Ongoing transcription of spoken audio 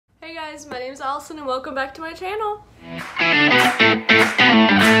Hey guys, my name is Allison and welcome back to my channel.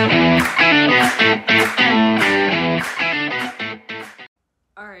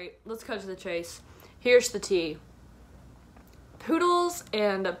 Alright, let's cut to the chase. Here's the tea. Poodles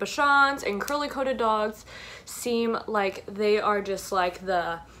and Bichons and curly-coated dogs seem like they are just like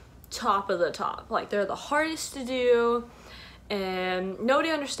the top of the top. Like they're the hardest to do and nobody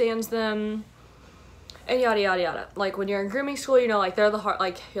understands them. And yada yada yada. Like when you're in grooming school, you know, like they're the hard,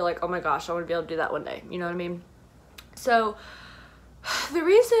 like you're like, oh my gosh, I want to be able to do that one day. You know what I mean? So the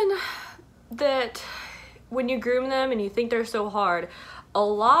reason that when you groom them and you think they're so hard, a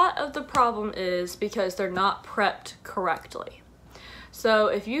lot of the problem is because they're not prepped correctly. So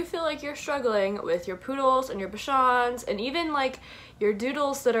if you feel like you're struggling with your poodles and your Bichons and even like your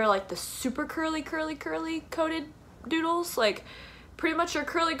doodles that are like the super curly coated doodles, like pretty much your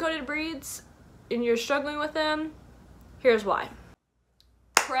curly coated breeds, and you're struggling with them, here's why.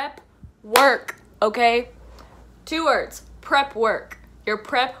 Prep work, okay? 2 words, prep work. Your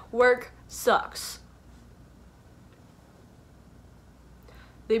prep work sucks.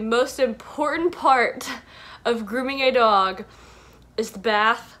 The most important part of grooming a dog is the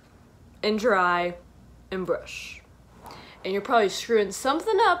bath and dry and brush. And you're probably screwing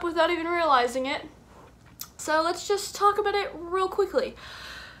something up without even realizing it. So let's just talk about it real quickly.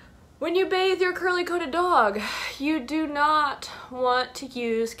 When you bathe your curly-coated dog, you do not want to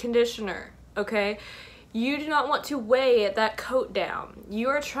use conditioner, okay? You do not want to weigh that coat down. You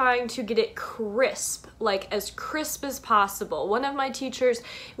are trying to get it crisp, like as crisp as possible. One of my teachers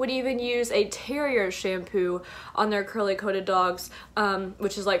would even use a terrier shampoo on their curly-coated dogs,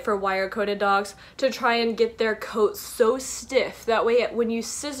 which is like for wire-coated dogs, to try and get their coat so stiff. That way, when you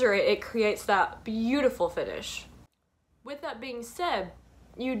scissor it, it creates that beautiful finish. With that being said,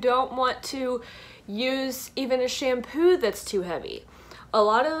 you don't want to use even a shampoo that's too heavy. A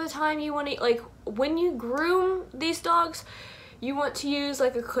lot of the time you want to, like when you groom these dogs, you want to use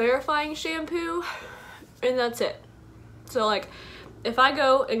like a clarifying shampoo and that's it. So like if I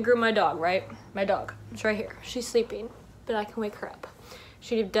go and groom my dog, right? My dog, it's right here. She's sleeping, but I can wake her up.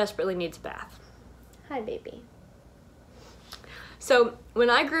 She desperately needs a bath. Hi, baby. So when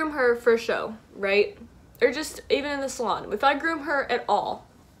I groom her for show, right? Or just even in the salon, if I groom her at all,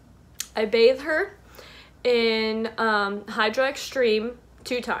 I bathe her in Hydro Extreme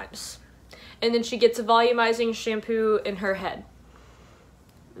 2 times. And then she gets a volumizing shampoo in her head.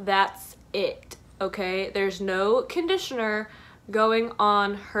 That's it, okay? There's no conditioner going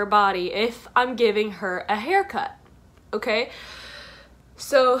on her body if I'm giving her a haircut, okay?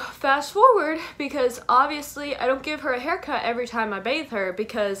 So fast forward, because obviously I don't give her a haircut every time I bathe her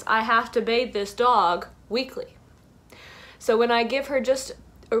because I have to bathe this dog weekly. So when I give her just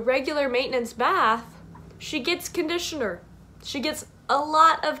a regular maintenance bath, she gets conditioner. She gets a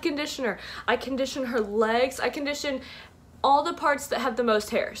lot of conditioner. I condition her legs. I condition all the parts that have the most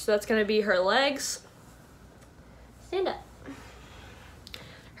hair. So that's gonna be her legs. Stand up.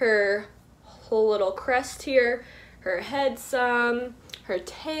 Her whole little crest here, her head some, her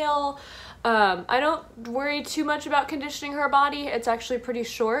tail. I don't worry too much about conditioning her body. It's actually pretty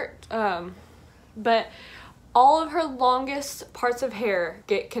short, but all of her longest parts of hair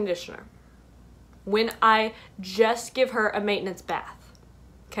get conditioner when I just give her a maintenance bath,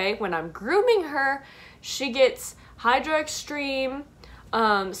 okay? When I'm grooming her, she gets Hydro Extreme.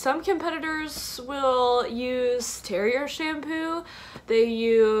 Some competitors will use terrier shampoo. They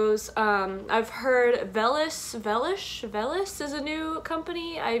use, I've heard Velis is a new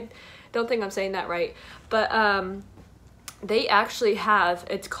company. I don't think I'm saying that right, but they actually have,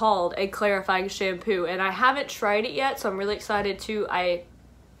 it's called a clarifying shampoo, and I haven't tried it yet, so I'm really excited to. I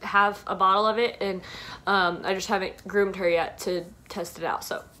have a bottle of it, and I just haven't groomed her yet to test it out,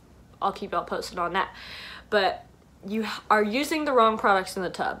 so I'll keep y'all posted on that. But you are using the wrong products in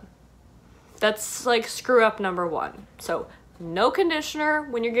the tub. That's like screw up number 1. So no conditioner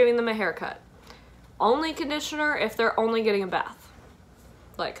when you're giving them a haircut. Only conditioner if they're only getting a bath.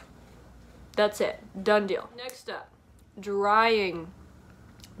 Like, that's it. Done deal. Next up, drying.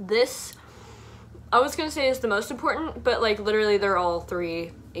 This, I was gonna say is the most important, but like literally they're all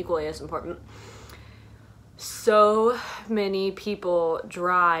 3 equally as important. So many people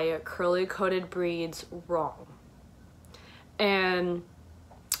dry curly coated breeds wrong. And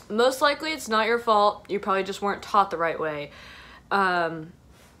most likely it's not your fault. You probably just weren't taught the right way.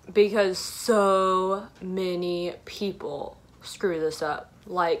 Because so many people screw this up.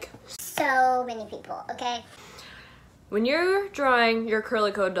 Like, so many people, okay? When you're drying your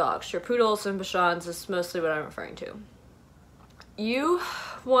curly coated dogs, your poodles and Bichons is mostly what I'm referring to. You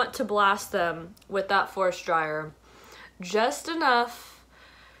want to blast them with that force dryer just enough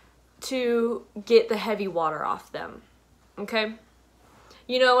to get the heavy water off them, okay?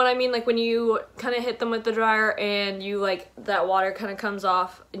 You know what I mean? Like when you kind of hit them with the dryer and you like, that water kind of comes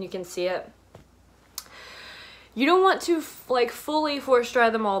off and you can see it. You don't want to like fully force dry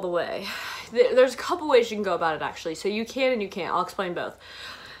them all the way. There's a couple ways you can go about it actually. So you can and you can't. I'll explain both.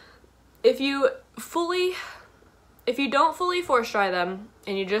 If you don't fully force dry them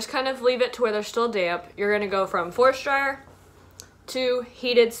and you just kind of leave it to where they're still damp, you're gonna go from force dryer to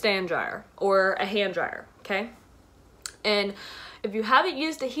heated stand dryer or a hand dryer, okay? And if you haven't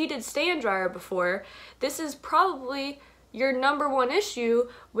used a heated stand dryer before, this is probably your #1 issue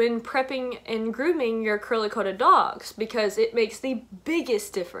when prepping and grooming your curly coated dogs, because it makes the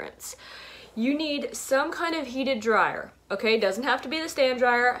biggest difference. You need some kind of heated dryer, okay? It doesn't have to be the stand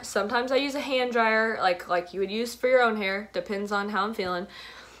dryer. Sometimes I use a hand dryer, like you would use for your own hair, depends on how I'm feeling.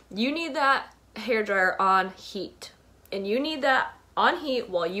 You need that hair dryer on heat, and you need that on heat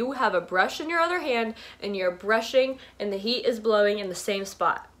while you have a brush in your other hand and you're brushing and the heat is blowing in the same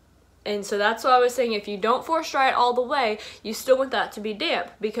spot. And so that's why I was saying, if you don't force dry it all the way, you still want that to be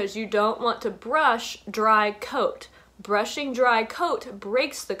damp, because you don't want to brush dry coat. Brushing dry coat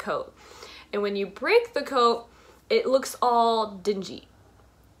breaks the coat. And when you break the coat, it looks all dingy,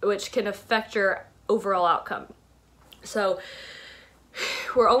 which can affect your overall outcome. So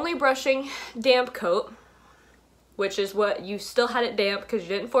we're only brushing damp coat, which is what you still had it damp because you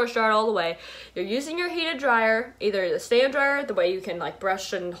didn't force dry it all the way. You're using your heated dryer, either the stand dryer, the way you can like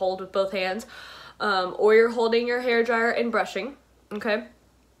brush and hold with both hands, or you're holding your hair dryer and brushing, okay?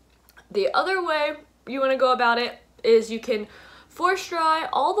 The other way you want to go about it is you can force dry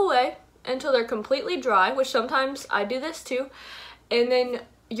all the way until they're completely dry, which sometimes I do this too, and then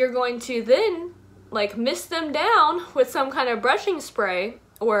you're going to then like mist them down with some kind of brushing spray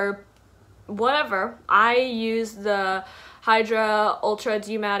or whatever. I use the Hydra Ultra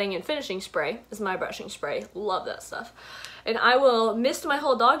Dematting and Finishing Spray as my brushing spray. Love that stuff. And I will mist my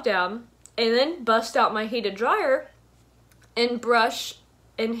whole dog down and then bust out my heated dryer and brush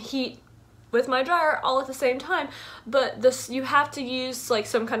and heat with my dryer all at the same time. But this, you have to use like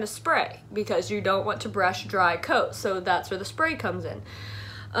some kind of spray because you don't want to brush dry coat. So that's where the spray comes in.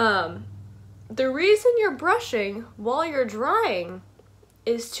 The reason you're brushing while you're drying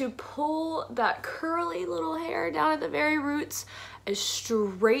is to pull that curly little hair down at the very roots as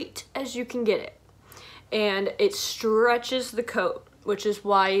straight as you can get it. And it stretches the coat, which is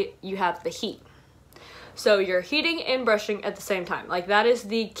why you have the heat. So you're heating and brushing at the same time. Like that is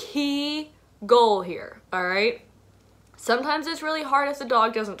the key goal here, all right? Sometimes it's really hard if the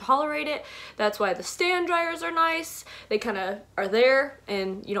dog doesn't tolerate it. That's why the stand dryers are nice. They kind of are there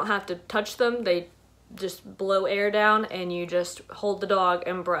and you don't have to touch them. They just blow air down and you just hold the dog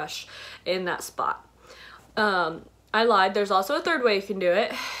and brush in that spot. I lied. There's also a third way you can do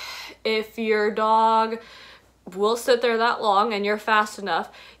it. If your dog will sit there that long and you're fast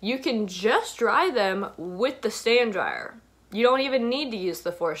enough, you can just dry them with the stand dryer. You don't even need to use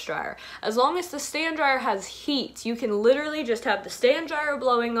the force dryer. As long as the stand dryer has heat, you can literally just have the stand dryer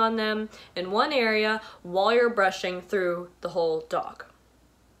blowing on them in one area while you're brushing through the whole dog.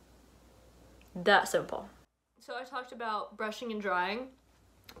 That simple. So I talked about brushing and drying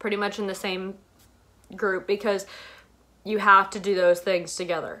pretty much in the same group because you have to do those things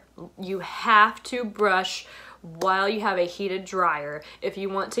together. You have to brush while you have a heated dryer if you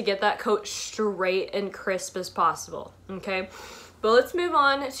want to get that coat straight and crisp as possible, okay? But let's move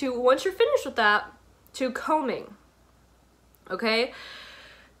on to, once you're finished with that, to combing, okay?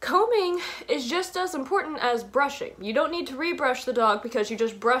 Combing is just as important as brushing. You don't need to rebrush the dog because you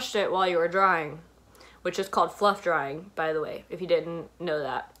just brushed it while you were drying, which is called fluff drying, by the way. If you didn't know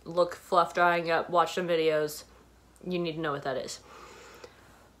that, look fluff drying up, watch some videos. You need to know what that is.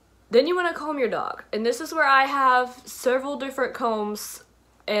 Then you want to comb your dog. And this is where I have several different combs,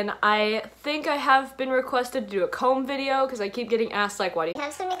 and I think I have been requested to do a comb video because I keep getting asked like, why do you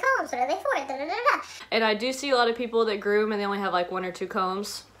have so many combs? What are they for? Da, da, da, da. And I do see a lot of people that groom and they only have like 1 or 2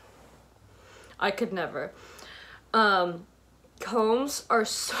 combs. I could never. Combs are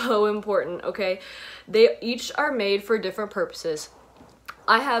so important, okay? They each are made for different purposes.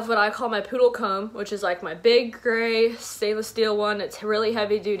 I have what I call my poodle comb, which is like my big gray stainless steel one. It's really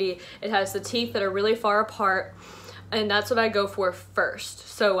heavy duty. It has the teeth that are really far apart, and that's what I go for first.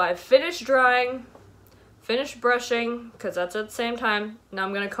 So I've finished drying, finished brushing, because that's at the same time. Now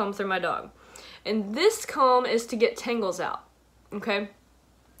I'm gonna comb through my dog. And this comb is to get tangles out, okay?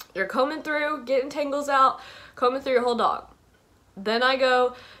 You're combing through, getting tangles out, combing through your whole dog. Then I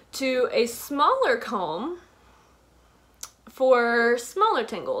go to a smaller comb for smaller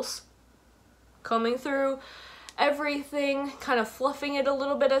tangles, combing through everything, kind of fluffing it a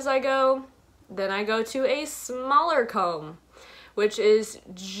little bit as I go. Then I go to a smaller comb, which is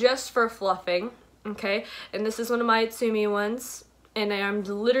just for fluffing, okay? And this is one of my Itsumi ones, and I'm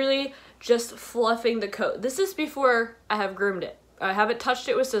literally just fluffing the coat. This is before I have groomed it. I haven't touched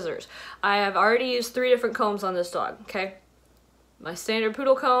it with scissors. I have already used 3 different combs on this dog, okay? My standard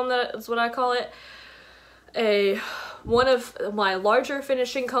poodle comb, that's what I call it. One of my larger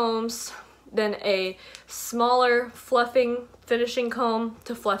finishing combs, then a smaller fluffing finishing comb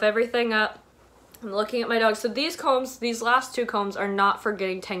to fluff everything up. I'm looking at my dog. So these combs, these last 2 combs are not for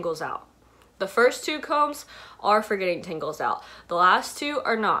getting tangles out. The first 2 combs are for getting tangles out. The last 2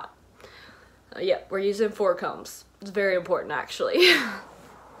 are not. Yep, we're using 4 combs. It's very important actually.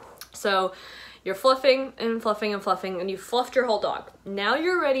 So you're fluffing and fluffing and fluffing, and you fluffed your whole dog. Now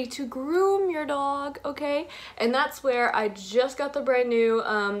you're ready to groom your dog, okay? And that's where I just got the brand new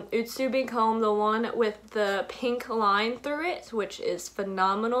Itsumi comb, the one with the pink line through it, which is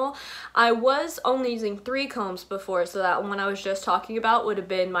phenomenal. I was only using 3 combs before, so that one I was just talking about would have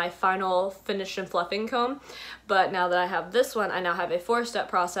been my final finish and fluffing comb. But now that I have this one, I now have a 4-step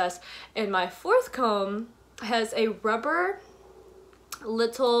process. And my 4th comb has a rubber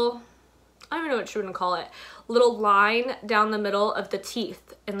little, I don't know what you want to call it, little line down the middle of the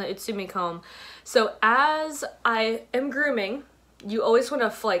teeth in the Itsumi comb. So as I am grooming, you always want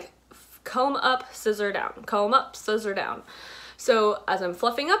to like comb up, scissor down, comb up, scissor down. So as I'm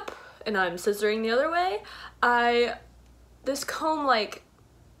fluffing up and I'm scissoring the other way, this comb, like,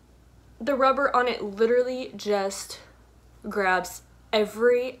 the rubber on it literally just grabs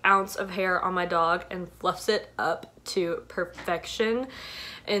every ounce of hair on my dog and fluffs it up to perfection.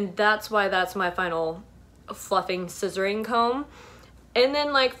 And that's why that's my final fluffing scissoring comb. And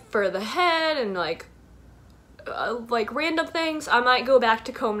then, like, for the head and like random things, I might go back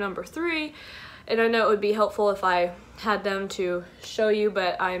to comb number 3. And I know it would be helpful if I had them to show you,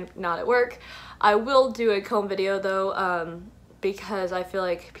 but I'm not at work. I will do a comb video though, because I feel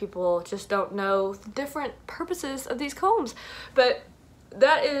like people just don't know the different purposes of these combs. But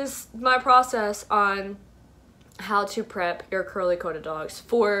that is my process on how to prep your curly coated dogs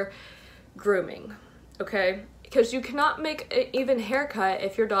for grooming, okay? Because you cannot make an even haircut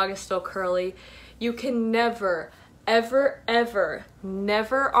if your dog is still curly. You can never, ever, ever,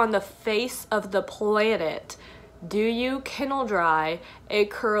 never on the face of the planet do you kennel dry a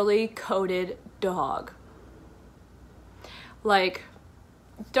curly coated dog. Like,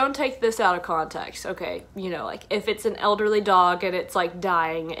 don't take this out of context, okay? You know, like, if it's an elderly dog and it's like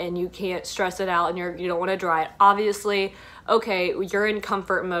dying and you can't stress it out and you don't want to dry it, obviously, okay, you're in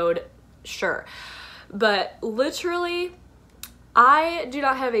comfort mode, sure. But literally, I do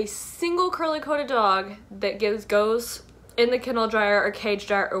not have a single curly coated dog that goes in the kennel dryer or cage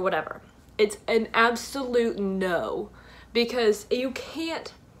dryer or whatever. It's an absolute no, because you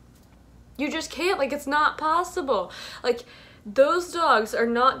just can't, like, it's not possible. Like, those dogs are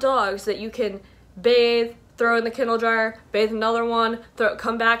not dogs that you can bathe, throw in the kennel dryer, bathe another one,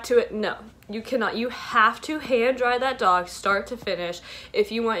 come back to it. No, you cannot. You have to hand dry that dog start to finish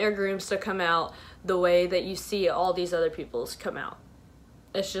if you want your grooms to come out the way that you see all these other people's come out.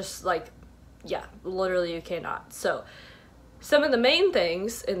 It's just like, yeah, literally you cannot. So some of the main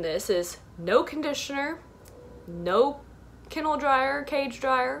things in this is no conditioner, no kennel dryer, cage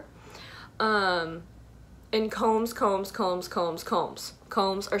dryer, and combs. Combs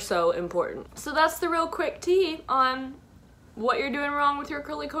are so important. So that's the real quick tea on what you're doing wrong with your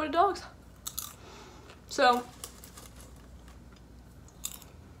curly coated dogs. So,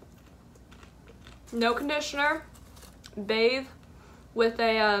 no conditioner, bathe with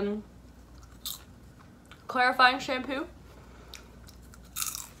a clarifying shampoo.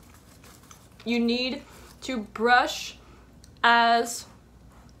 You need to brush as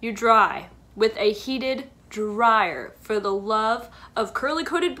you dry with a heated dryer. For the love of curly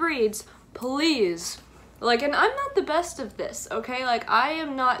coated breeds, please. Like, and I'm not the best of this, okay? Like, I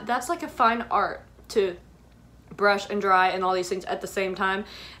am not, that's like a fine art to brush and dry and all these things at the same time.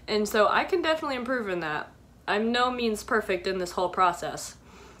 And so I can definitely improve in that. I'm no means perfect in this whole process,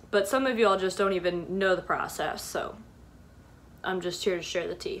 but some of y'all just don't even know the process, so I'm just here to share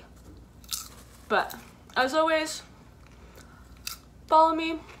the tea. But as always, follow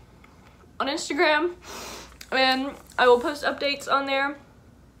me on Instagram, and I will post updates on there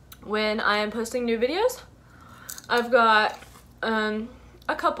when I am posting new videos. I've got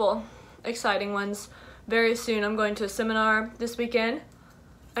a couple exciting ones very soon. I'm going to a seminar this weekend,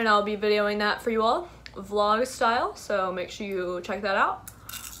 and I'll be videoing that for you all, vlog style, so make sure you check that out.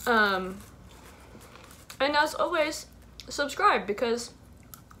 And as always, subscribe, because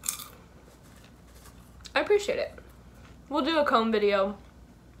I appreciate it. We'll do a comb video.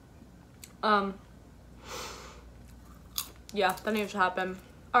 Yeah, that needs to happen.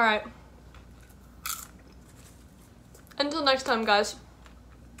 All right. Until next time, guys.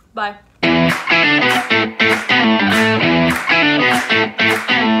 Bye.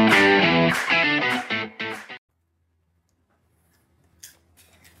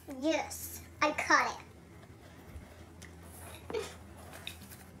 Yes, I caught it.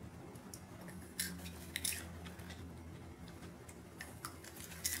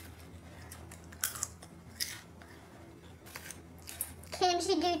 Kim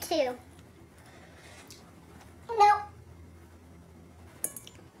should do too. Nope.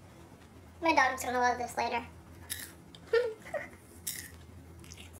 My dog's gonna love this later.